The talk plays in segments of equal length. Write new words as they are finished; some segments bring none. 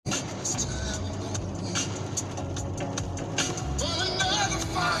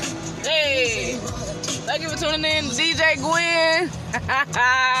Thank you for tuning in, DJ Gwen.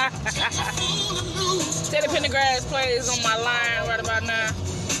 Teddy Pendergrass plays on my line right about now.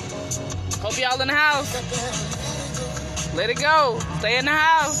 Hope y'all in the house. Let it go. Stay in the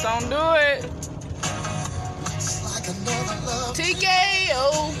house. Don't do it.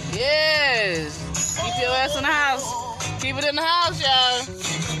 TKO. Yes. Keep your ass in the house. Keep it in the house, y'all.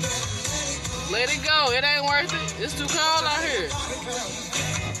 Let it go. It ain't worth it. It's too cold out here.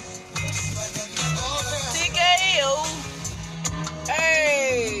 TKO.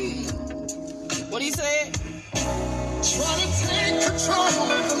 Hey. What he said? Try to take control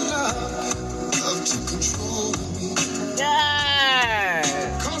of the love to control me. Yeah.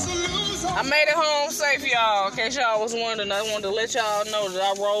 I made it home safe, y'all. In case y'all was wondering, I wanted to let y'all know that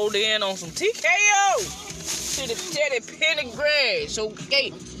I rolled in on some TKO to the Teddy Pendergrass.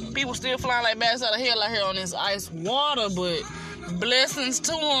 Okay, people still flying like bats out of hell out here on this ice water, but blessings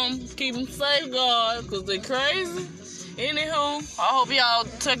to them. Keep them safe, God, because they crazy. Anywho, I hope y'all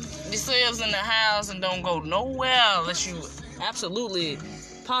tuck yourselves in the house and don't go nowhere unless you absolutely,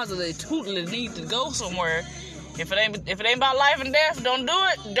 positively, totally need to go somewhere. If it ain't about life and death, don't do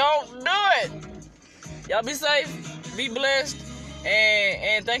it. Don't do it. Y'all be safe, be blessed,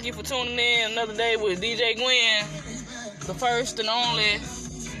 and thank you for tuning in another day with DJ Gwen, the first and only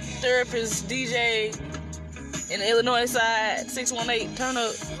therapist DJ in the Illinois side. 618, turn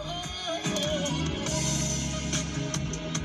up.